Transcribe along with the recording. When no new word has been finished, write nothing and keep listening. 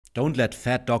Don't let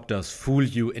fat doctors fool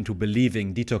you into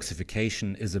believing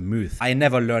detoxification is a myth. I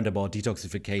never learned about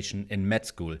detoxification in med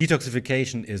school.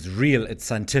 Detoxification is real, it's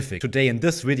scientific. Today in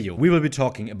this video, we will be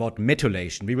talking about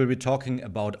methylation, we will be talking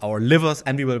about our livers,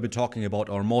 and we will be talking about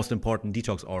our most important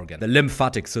detox organ, the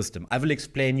lymphatic system. I will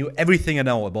explain you everything I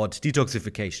know about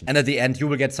detoxification. And at the end, you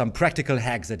will get some practical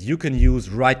hacks that you can use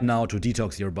right now to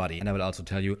detox your body. And I will also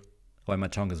tell you why my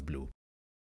tongue is blue.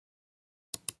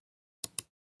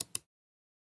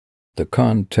 The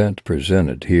content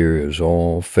presented here is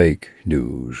all fake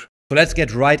news. So let's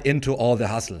get right into all the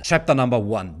hustle. Chapter number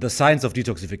 1, the science of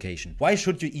detoxification. Why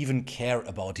should you even care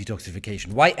about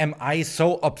detoxification? Why am I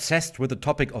so obsessed with the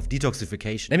topic of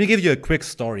detoxification? Let me give you a quick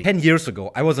story. 10 years ago,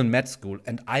 I was in med school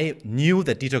and I knew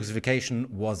that detoxification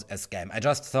was a scam. I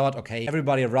just thought, okay,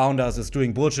 everybody around us is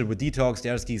doing bullshit with detox.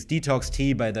 There's these detox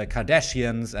tea by the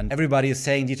Kardashians and everybody is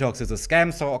saying detox is a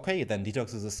scam. So okay, then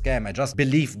detox is a scam. I just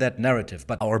believed that narrative.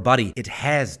 But our body, it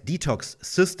has detox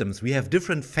systems. We have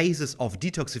different phases of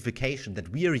detoxification that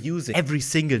we are using every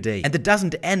single day. And it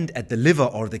doesn't end at the liver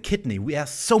or the kidney. We have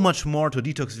so much more to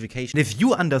detoxification. If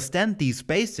you understand these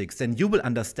basics, then you will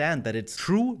understand that it's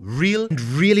true, real, and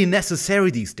really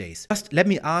necessary these days. Just let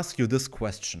me ask you this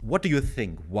question. What do you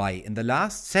think why in the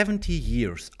last 70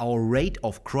 years our rate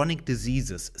of chronic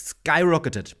diseases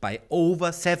skyrocketed by over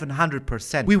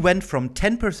 700%? We went from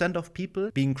 10% of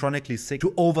people being chronically sick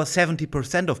to over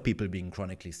 70% of people being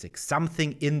chronically sick.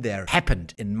 Something in there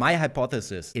happened. In my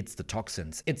hypothesis, it's the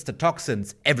toxins. It's the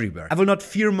toxins everywhere. I will not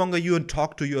fearmonger you and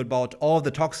talk to you about all the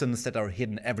toxins that are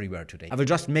hidden everywhere today. I will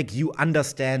just make you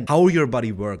understand how your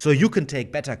body works so you can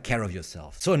take better care of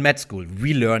yourself. So in med school,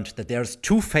 we learned that there's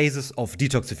 2 phases of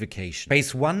detoxification.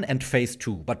 Phase 1 and phase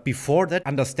 2. But before that,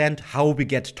 understand how we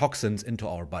get toxins into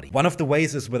our body. One of the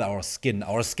ways is with our skin.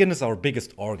 Our skin is our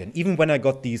biggest organ. Even when I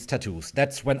got these tattoos,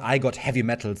 that's when I got heavy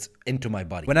metals into my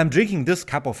body. When I'm drinking this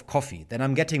cup of coffee, then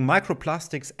I'm getting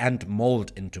microplastics and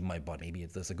mold into my body. Maybe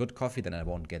if there's a good coffee, then I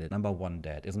won't get it. Number 1,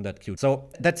 dad. Isn't that cute? So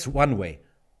that's one way.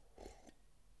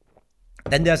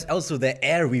 Then there's also the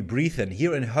air we breathe in.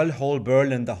 Here in whole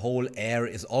Berlin, the whole air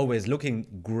is always looking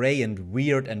gray and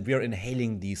weird, and we're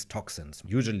inhaling these toxins.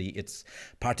 Usually it's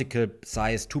particle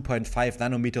size 2.5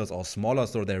 nanometers or smaller,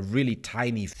 so they're really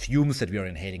tiny fumes that we are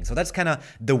inhaling. So that's kind of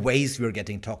the ways we're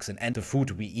getting toxin, and the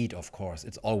food we eat, of course,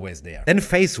 it's always there. Then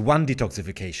phase 1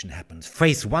 detoxification happens.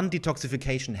 Phase 1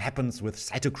 detoxification happens with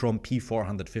cytochrome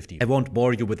P450. I won't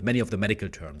bore you with many of the medical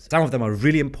terms. Some of them are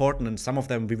really important, and some of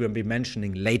them we will be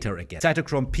mentioning later again.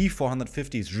 Cytochrome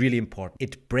P450 is really important.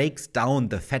 It breaks down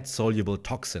the fat-soluble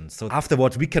toxins. So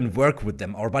afterwards, we can work with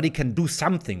them. Our body can do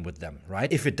something with them, right?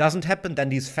 If it doesn't happen, then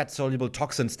these fat-soluble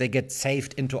toxins, they get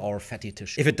saved into our fatty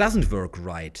tissue. If it doesn't work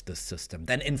right, this system,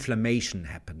 then inflammation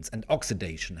happens and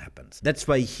oxidation happens. That's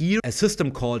why here, a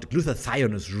system called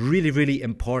glutathione is really, really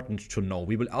important to know.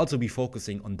 We will also be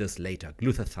focusing on this later,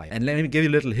 glutathione. And let me give you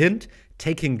a little hint.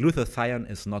 Taking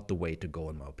glutathione is not the way to go,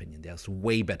 in my opinion. There's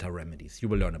way better remedies. You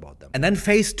will learn about them. And then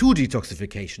phase 2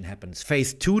 detoxification happens.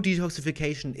 Phase 2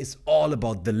 detoxification is all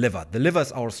about the liver. The liver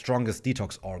is our strongest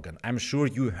detox organ. I'm sure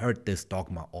you heard this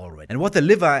dogma already. And what the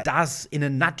liver does, in a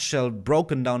nutshell,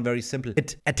 broken down very simple,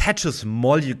 it attaches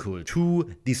molecule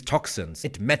to these toxins.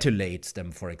 It methylates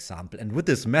them, for example. And with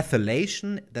this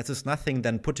methylation, this is nothing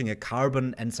than putting a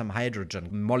carbon and some hydrogen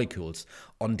molecules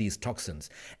on these toxins.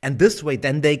 And this way,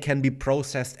 then they can be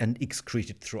processed and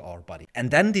excreted through our body. And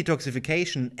then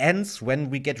detoxification ends when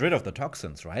we get rid of the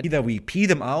toxins, right? Either we pee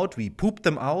them out, we poop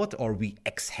them out, or we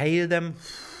exhale them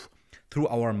through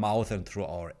our mouth and through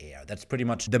our air. That's pretty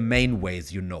much the main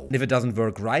ways you know. And if it doesn't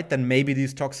work right, then maybe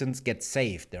these toxins get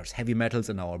saved. There's heavy metals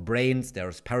in our brains,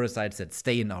 there's parasites that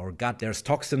stay in our gut, there's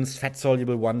toxins,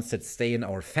 fat-soluble ones that stay in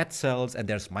our fat cells, and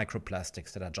there's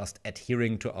microplastics that are just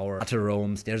adhering to our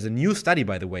atheromes. There's a new study,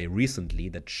 by the way, recently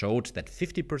that showed that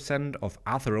 50% of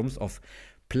atheromes, of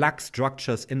plaque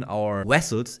structures in our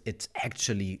vessels, it's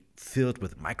actually filled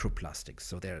with microplastics.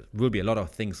 So there will be a lot of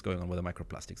things going on with the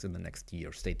microplastics in the next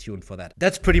year. Stay tuned for that.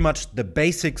 That's pretty much the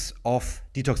basics of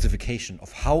detoxification,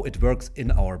 of how it works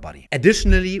in our body.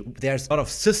 Additionally, there's a lot of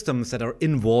systems that are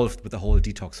involved with the whole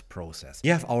detox process.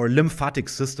 You have our lymphatic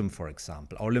system, for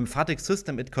example. Our lymphatic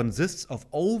system, it consists of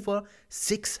over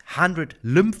 600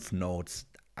 lymph nodes.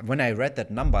 When I read that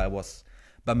number, I was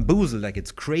bamboozled, like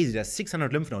it's crazy. There's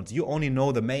 600 lymph nodes. You only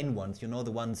know the main ones. You know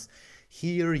the ones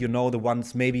here, you know the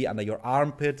ones maybe under your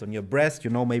armpit, on your breast,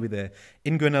 you know maybe the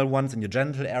inguinal ones in your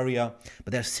genital area,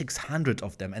 but there's 600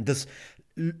 of them. And this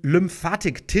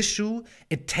lymphatic tissue.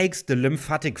 It takes the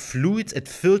lymphatic fluids, it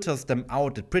filters them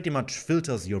out, it pretty much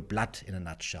filters your blood in a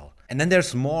nutshell. And then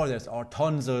there's more, there's our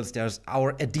tonsils, there's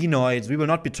our adenoids. We will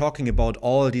not be talking about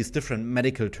all these different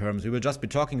medical terms. We will just be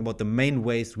talking about the main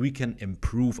ways we can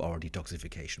improve our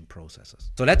detoxification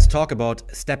processes. So let's talk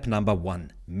about step number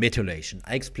 1, methylation.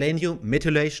 I explained you,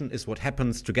 methylation is what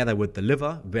happens together with the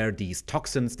liver, where these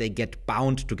toxins, they get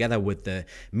bound together with the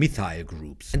methyl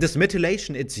groups. And this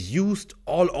methylation, it's used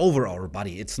all over our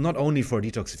body. It's not only for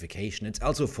detoxification, it's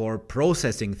also for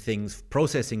processing things,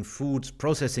 processing foods,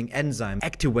 processing enzymes,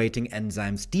 activating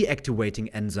enzymes,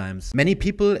 deactivating enzymes. Many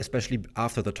people, especially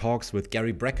after the talks with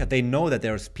Gary Brecker, they know that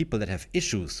there's people that have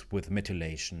issues with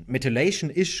methylation.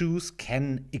 Methylation issues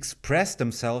can express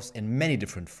themselves in many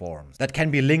different forms. That can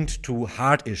be linked to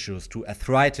heart issues, to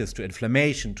arthritis, to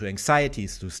inflammation, to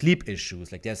anxieties, to sleep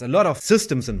issues. Like there's a lot of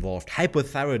systems involved,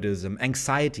 hypothyroidism,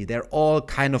 anxiety, they're all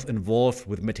kind of involved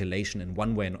with methylation in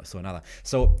one way or another.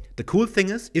 So the cool thing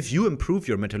is, if you improve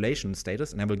your methylation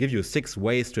status, and I will give you 6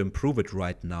 ways to improve it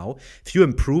right now, if you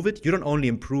improve it, you don't only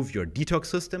improve your detox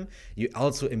system, you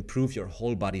also improve your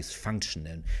whole body's function.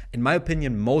 And in my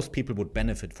opinion, most people would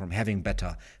benefit from having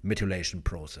better methylation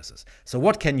processes. So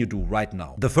what can you do right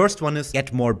now? The first one is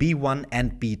get more B1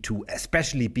 and B2,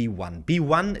 especially B1.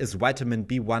 B1 is vitamin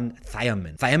B1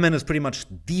 thiamine. Thiamine is pretty much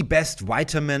the best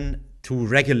vitamin to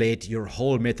regulate your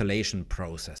whole methylation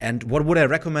process. And what would I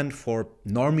recommend for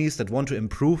normies that want to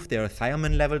improve their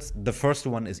thiamine levels? The first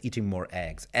one is eating more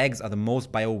eggs. Eggs are the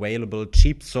most bioavailable,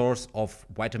 cheap source of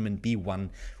vitamin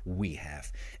B1 we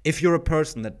have. If you're a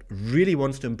person that really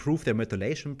wants to improve their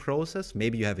methylation process,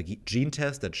 maybe you have a gene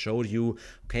test that showed you,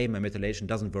 okay, my methylation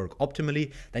doesn't work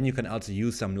optimally, then you can also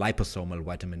use some liposomal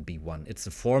vitamin B1. It's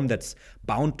a form that's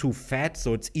bound to fat,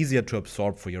 so it's easier to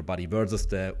absorb for your body versus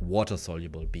the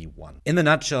water-soluble B1. In a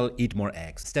nutshell, eat more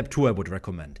eggs. Step 2 I would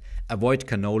recommend. Avoid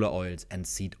canola oils and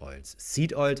seed oils.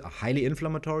 Seed oils are highly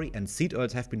inflammatory, and seed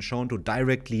oils have been shown to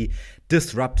directly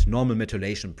disrupt normal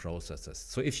methylation processes.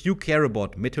 So if you care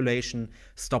about methylation,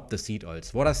 stop the seed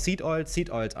oils. What are seed oils? Seed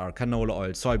oils are canola oil,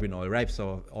 soybean oil,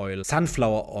 rapeseed oil,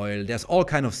 sunflower oil. There's all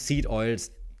kind of seed oils.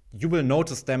 You will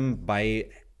notice them by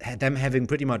them having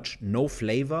pretty much no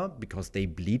flavor because they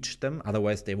bleach them.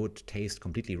 Otherwise, they would taste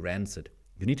completely rancid.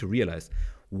 You need to realize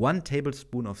 1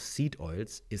 tablespoon of seed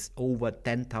oils is over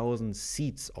 10,000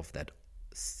 seeds of that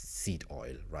seed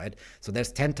oil, right? So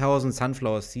there's 10,000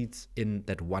 sunflower seeds in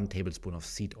that 1 tablespoon of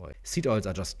seed oil. Seed oils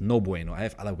are just no bueno. I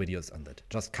have other videos on that.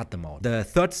 Just cut them out. The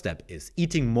third step is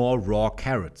eating more raw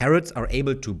carrots. Carrots are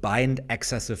able to bind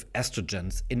excessive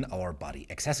estrogens in our body.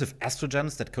 Excessive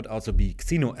estrogens, that could also be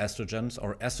xenoestrogens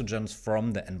or estrogens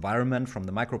from the environment, from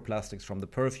the microplastics, from the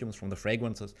perfumes, from the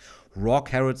fragrances. Raw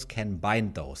carrots can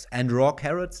bind those. And raw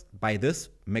carrots, by this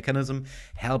mechanism,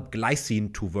 help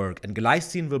glycine to work. And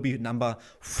glycine will be number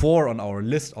 4 on our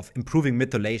list of improving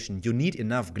methylation. You need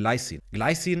enough glycine.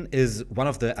 Glycine is one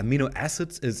of the amino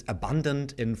acids, is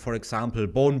abundant in, for example,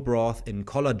 bone broth, in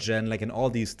collagen, like in all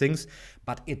these things,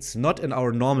 but it's not in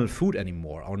our normal food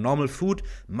anymore. Our normal food,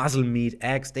 muscle meat,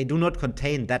 eggs, they do not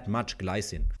contain that much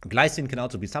glycine. Glycine can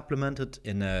also be supplemented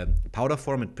in a powder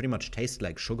form. It pretty much tastes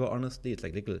like sugar, honestly. It's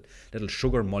like little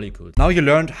sugar molecules. Now you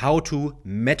learned how to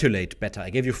methylate better. I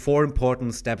gave you 4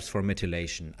 important steps for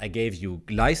methylation. I gave you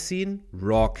glycine,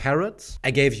 raw carrots. I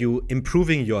gave you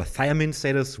improving your thiamine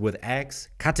status with eggs,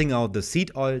 cutting out the seed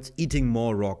oils, eating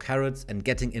more raw carrots, and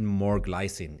getting in more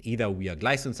glycine, either via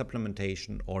glycine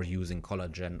supplementation or using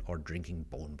collagen or drinking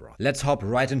bone broth. Let's hop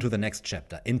right into the next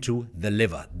chapter, into the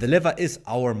liver. The liver is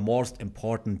our most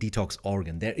important detox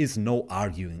organ. There is no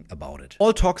arguing about it.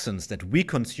 All toxins that we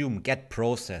consume get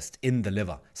processed in the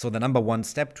liver. So the number 1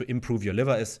 step to improve your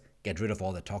liver is get rid of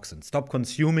all the toxins. Stop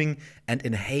consuming and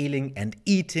inhaling and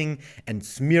eating and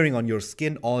smearing on your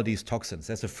skin all these toxins.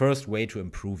 That's the first way to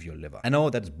improve your liver. I know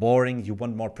that's boring. You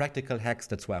want more practical hacks.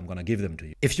 That's why I'm gonna give them to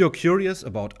you. If you're curious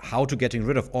about how to getting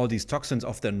rid of all these toxins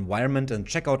of the environment, and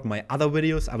check out my other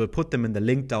videos, I will put them in the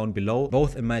link down below.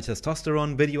 Both in my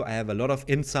testosterone video, I have a lot of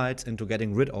insights into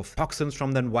getting rid of toxins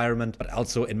from the environment, but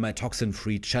also in my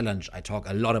toxin-free challenge, I talk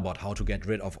a lot about how to get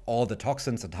rid of all the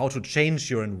toxins and how to change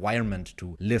your environment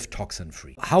to live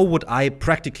toxin-free. How would I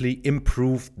practically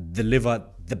improve the liver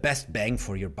the best bang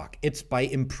for your buck? It's by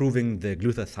improving the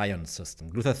glutathione system.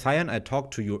 Glutathione, I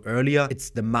talked to you earlier, it's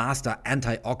the master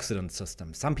antioxidant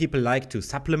system. Some people like to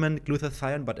supplement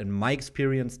glutathione, but in my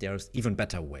experience, there's even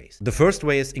better ways. The first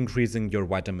way is increasing your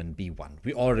vitamin B1.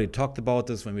 We already talked about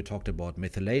this when we talked about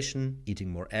methylation, eating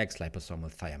more eggs,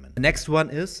 liposomal thiamine. The next one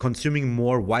is consuming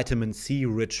more vitamin C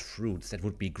rich fruits. That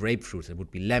would be grapefruits, that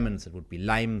would be lemons, that would be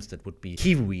limes, that would be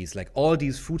kiwis, like all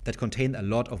these foods that contain a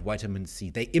lot of vitamin C.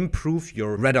 They improve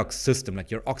your redox system, like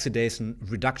your oxidation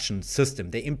reduction system.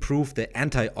 They improve the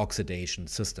antioxidation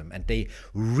system, and they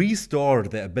restore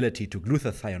the ability to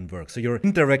glutathione work. So you're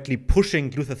indirectly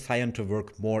pushing glutathione to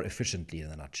work more efficiently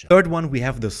in a nutshell. Third one, we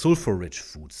have the sulfur-rich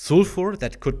foods. Sulfur,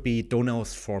 that could be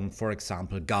donors from, for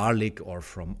example, garlic or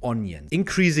from onions.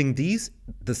 Increasing these,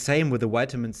 the same with the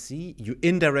vitamin C, you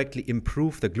indirectly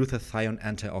improve the glutathione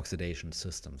antioxidation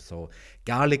system. So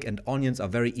garlic and onions are a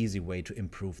very easy way to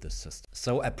improve this system.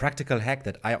 So a practical hack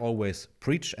that I always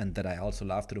preach and that I also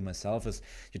love to do myself is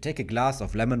you take a glass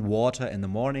of lemon water in the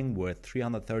morning with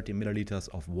 330 milliliters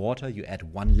of water. You add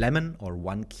 1 lemon or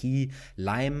 1 key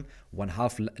lime.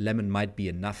 1/2 lemon might be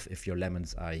enough if your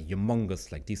lemons are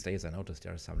humongous. Like these days, I noticed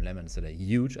there are some lemons that are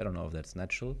huge. I don't know if that's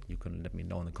natural. You can let me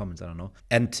know in the comments. I don't know.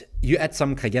 And you add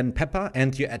some cayenne pepper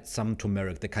and you add some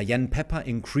turmeric. The cayenne pepper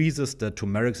increases the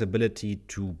turmeric's ability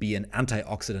to be an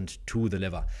antioxidant to the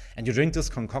liver. And you drink this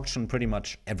concoction pretty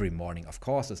much every morning. Of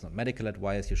course, it's not medical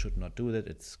advice. You should not do that.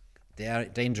 It's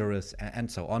dangerous and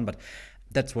so on. But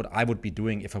that's what I would be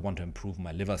doing if I want to improve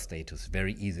my liver status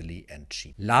very easily and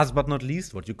cheap. Last but not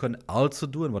least, what you can also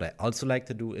do and what I also like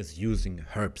to do is using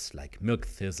herbs like milk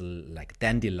thistle, like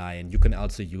dandelion. You can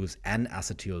also use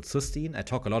N-acetylcysteine. I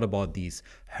talk a lot about these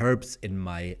herbs in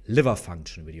my liver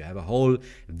function video. I have a whole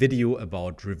video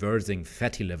about reversing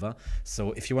fatty liver.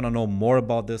 So if you want to know more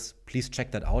about this, please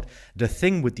check that out. The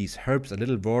thing with these herbs, a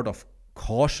little word of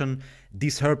caution,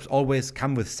 these herbs always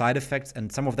come with side effects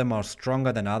and some of them are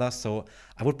stronger than others, so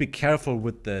I would be careful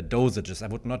with the dosages. I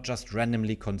would not just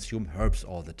randomly consume herbs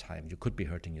all the time. You could be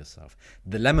hurting yourself.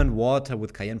 The lemon water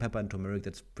with cayenne pepper and turmeric,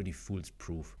 that's pretty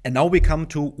foolproof. And now we come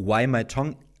to why my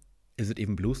tongue. Is it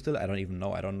even blue still? I don't even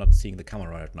know. I'm not seeing the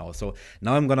camera right now. So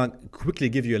now I'm gonna quickly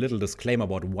give you a little disclaimer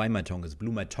about why my tongue is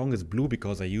blue. My tongue is blue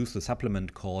because I use a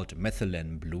supplement called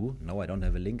methylene blue. No, I don't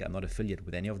have a link. I'm not affiliated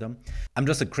with any of them. I'm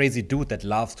just a crazy dude that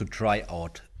loves to try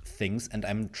out things, and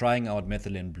I'm trying out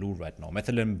methylene blue right now.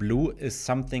 Methylene blue is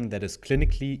something that is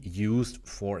clinically used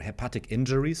for hepatic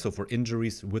injuries, so for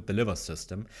injuries with the liver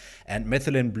system. And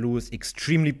methylene blue is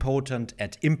extremely potent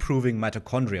at improving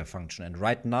mitochondria function. And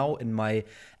right now in my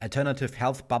alternative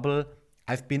health bubble,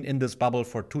 I've been in this bubble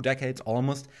for 2 decades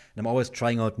almost, and I'm always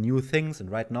trying out new things, and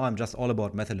right now I'm just all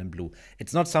about methylene blue.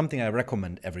 It's not something I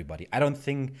recommend everybody. I don't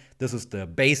think this is the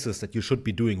basis that you should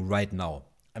be doing right now.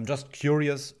 I'm just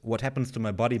curious what happens to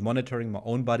my body, monitoring my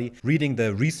own body, reading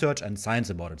the research and science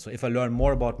about it. So if I learn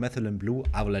more about methylene blue,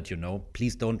 I will let you know.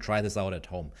 Please don't try this out at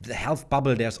home. The health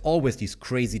bubble, there's always these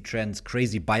crazy trends,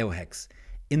 crazy biohacks.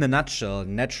 In a nutshell,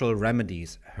 natural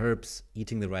remedies, herbs,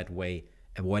 eating the right way,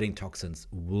 avoiding toxins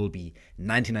will be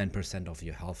 99% of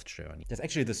your health journey. There's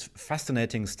actually this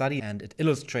fascinating study and it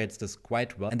illustrates this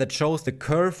quite well, and that shows the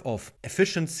curve of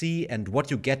efficiency and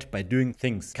what you get by doing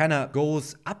things kind of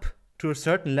goes up to a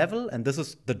certain level, and this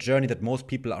is the journey that most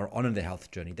people are on in their health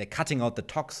journey. They're cutting out the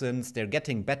toxins, they're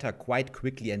getting better quite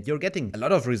quickly, and you're getting a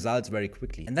lot of results very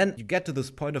quickly. And then you get to this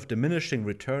point of diminishing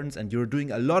returns and you're doing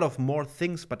a lot of more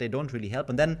things, but they don't really help.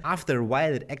 And then after a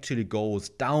while, it actually goes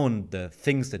down, the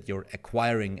things that you're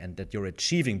acquiring and that you're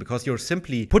achieving, because you're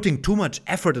simply putting too much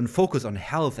effort and focus on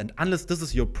health. And unless this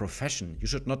is your profession, you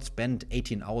should not spend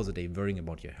 18 hours a day worrying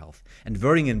about your health. And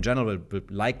worrying in general will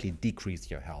likely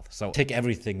decrease your health. So take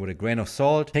everything with a grain of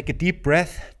salt, take a deep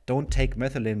breath, don't take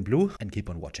methylene blue, and keep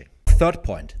on watching. Third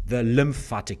point, the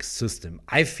lymphatic system.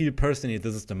 I feel personally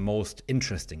this is the most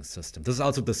interesting system. This is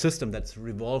also the system that's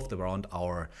revolved around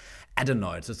our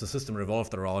adenoids. It's the system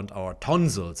revolved around our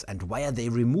tonsils. And why are they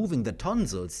removing the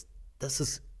tonsils? This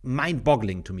is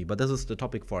mind-boggling to me, but this is the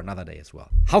topic for another day as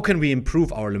well. How can we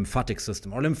improve our lymphatic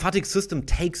system? Our lymphatic system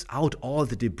takes out all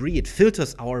the debris. It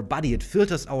filters our body, it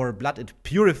filters our blood, it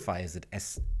purifies it.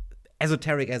 As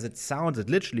esoteric as it sounds, it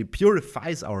literally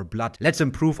purifies our blood. Let's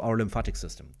improve our lymphatic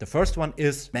system. The first one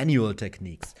is manual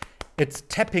techniques. It's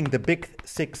tapping the big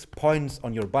 6 points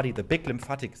on your body, the big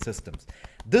lymphatic systems.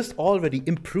 This already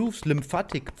improves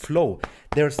lymphatic flow.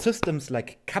 There are systems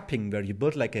like cupping, where you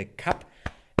build like a cup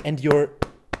and you're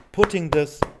putting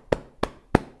this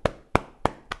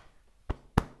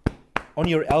on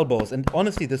your elbows. And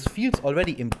honestly, this feels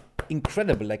already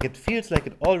incredible. Like it feels like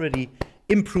it already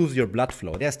improves your blood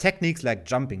flow. There's techniques like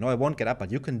jumping. No, I won't get up,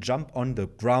 but you can jump on the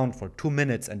ground for 2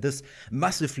 minutes, and this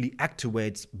massively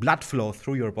activates blood flow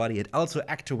through your body. It also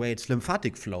activates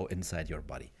lymphatic flow inside your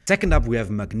body. Second up, we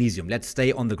have magnesium. Let's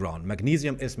stay on the ground.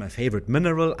 Magnesium is my favorite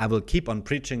mineral. I will keep on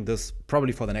preaching this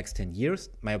probably for the next 10 years.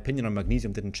 My opinion on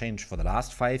magnesium didn't change for the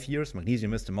last 5 years.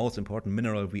 Magnesium is the most important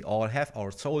mineral we all have.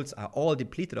 Our souls are all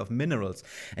depleted of minerals,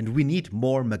 and we need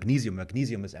more magnesium.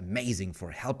 Magnesium is amazing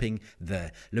for helping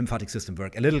the lymphatic system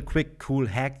work. A little quick, cool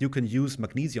hack: you can use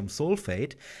magnesium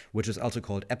sulfate, which is also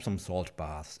called Epsom salt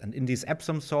baths. And in these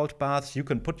Epsom salt baths, you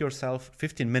can put yourself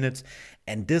 15 minutes,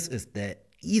 and this is the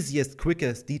easiest,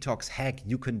 quickest detox hack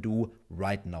you can do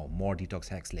right now. More detox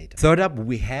hacks later. Third up,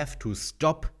 we have to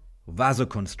stop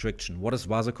vasoconstriction. What is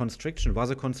vasoconstriction?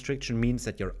 Vasoconstriction means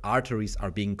that your arteries are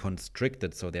being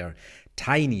constricted, so they're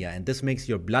tinier, and this makes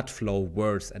your blood flow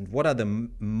worse. And what are the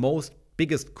most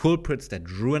biggest culprits that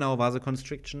ruin our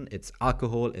vasoconstriction? It's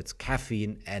alcohol, it's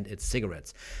caffeine, and it's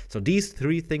cigarettes. So these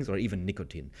three things, or even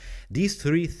nicotine, these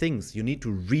three things you need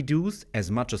to reduce as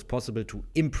much as possible to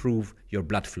improve your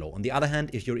blood flow. On the other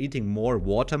hand, if you're eating more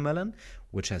watermelon,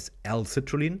 which has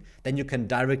L-citrulline, then you can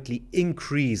directly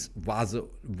increase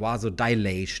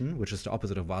vasodilation, which is the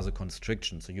opposite of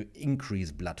vasoconstriction. So you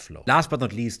increase blood flow. Last but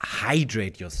not least,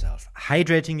 hydrate yourself.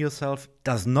 Hydrating yourself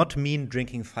does not mean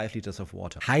drinking 5 liters of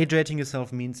water. Hydrating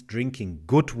yourself means drinking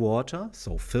good water,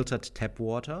 so filtered tap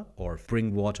water or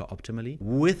spring water optimally,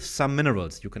 with some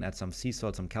minerals. You can add some sea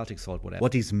salt, some Celtic salt, whatever.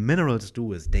 What these minerals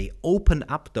do is they open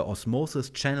up the osmosis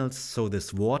channels so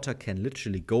this water can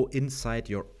literally go inside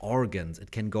your organs. It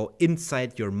can go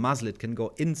inside your muscle. It can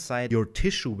go inside your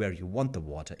tissue where you want the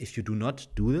water. If you do not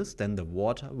do this, then the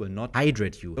water will not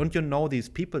hydrate you. Don't you know these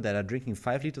people that are drinking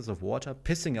 5 liters of water,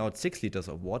 pissing out 6 liters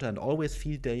of water, and always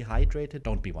feel dehydrated?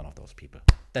 Don't be one of those people.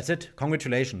 That's it.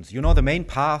 Congratulations. You know the main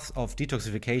paths of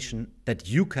detoxification that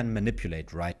you can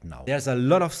manipulate right now. There's a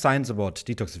lot of science about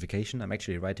detoxification. I'm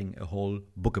actually writing a whole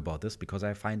book about this because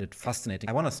I find it fascinating.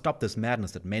 I want to stop this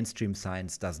madness that mainstream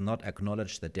science does not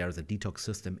acknowledge that there's a detox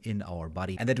system in our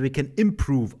body and that we can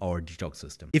improve our detox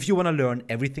system. If you want to learn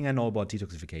everything I know about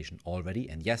detoxification already,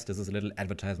 and yes, this is a little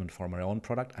advertisement for my own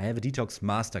product, I have a Detox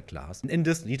Masterclass. And in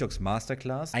this Detox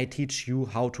Masterclass, I teach you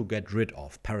how to get rid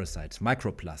of parasites,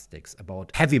 microplastics,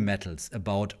 about heavy metals,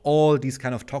 about all these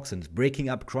kind of toxins, breaking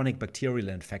up chronic bacterial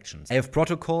infections. I have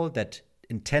protocol that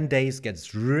in 10 days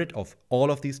gets rid of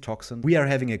all of these toxins. We are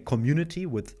having a community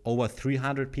with over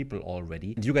 300 people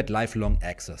already, and you get lifelong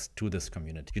access to this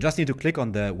community. You just need to click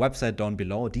on the website down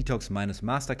below,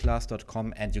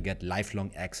 detox-masterclass.com, and you get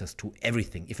lifelong access to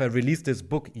everything. If I release this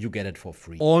book, you get it for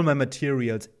free. All my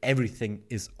materials, everything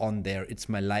is on there. It's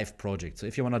my life project. So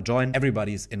if you want to join,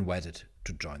 everybody's invited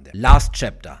to join there. Last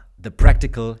chapter, the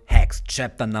practical hacks,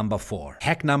 chapter number 4.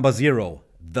 Hack number 0,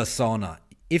 the sauna.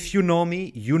 If you know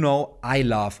me, you know I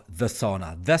love the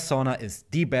sauna. The sauna is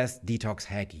the best detox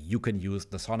hack you can use.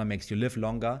 The sauna makes you live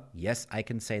longer. Yes, I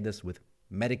can say this with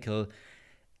medical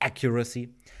accuracy.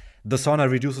 The sauna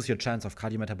reduces your chance of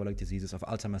cardiometabolic diseases, of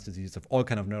Alzheimer's disease, of all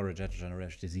kind of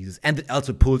neurodegenerative diseases, and it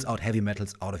also pulls out heavy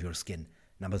metals out of your skin.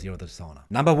 Number 0, the sauna.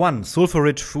 Number 1,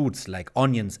 sulfur-rich foods like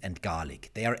onions and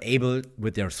garlic. They are able,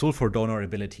 with their sulfur donor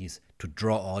abilities, to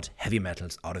draw out heavy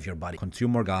metals out of your body.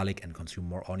 Consume more garlic and consume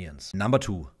more onions. Number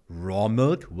 2, raw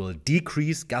milk will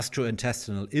decrease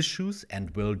gastrointestinal issues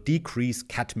and will decrease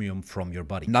cadmium from your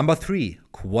body. Number 3,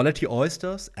 quality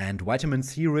oysters and vitamin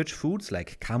C rich foods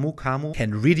like camu camu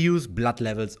can reduce blood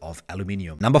levels of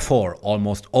aluminium. Number 4,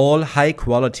 almost all high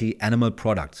quality animal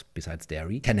products, besides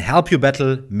dairy, can help you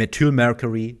battle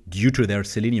methylmercury due to their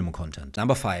selenium content.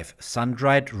 Number 5,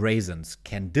 sun-dried raisins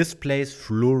can displace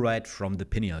fluoride from the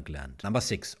pineal gland. Number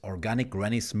 6, organic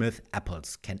Granny Smith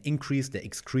apples can increase the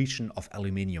excretion of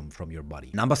aluminium from your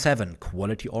body. Number 7,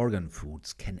 quality organ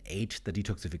foods can aid the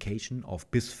detoxification of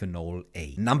bisphenol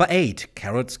A. Number 8,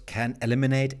 carrots can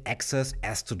eliminate excess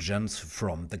estrogens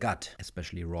from the gut,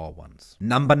 especially raw ones.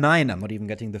 Number 9, I'm not even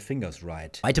getting the fingers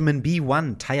right. Vitamin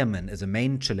B1 thiamine is a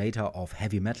main chelator of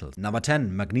heavy metals. Number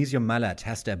 10, magnesium malate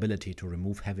has the ability to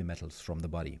remove heavy metals from the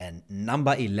body. And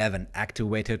number 11,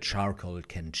 activated charcoal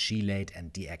can chelate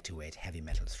and deactivate heavy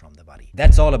metals from the body.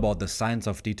 That's all about the science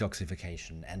of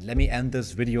detoxification. And let me end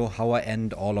this video how I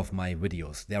end all of my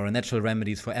videos. There are natural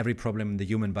remedies for every problem in the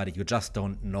human body. You just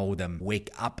don't know them. Wake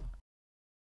up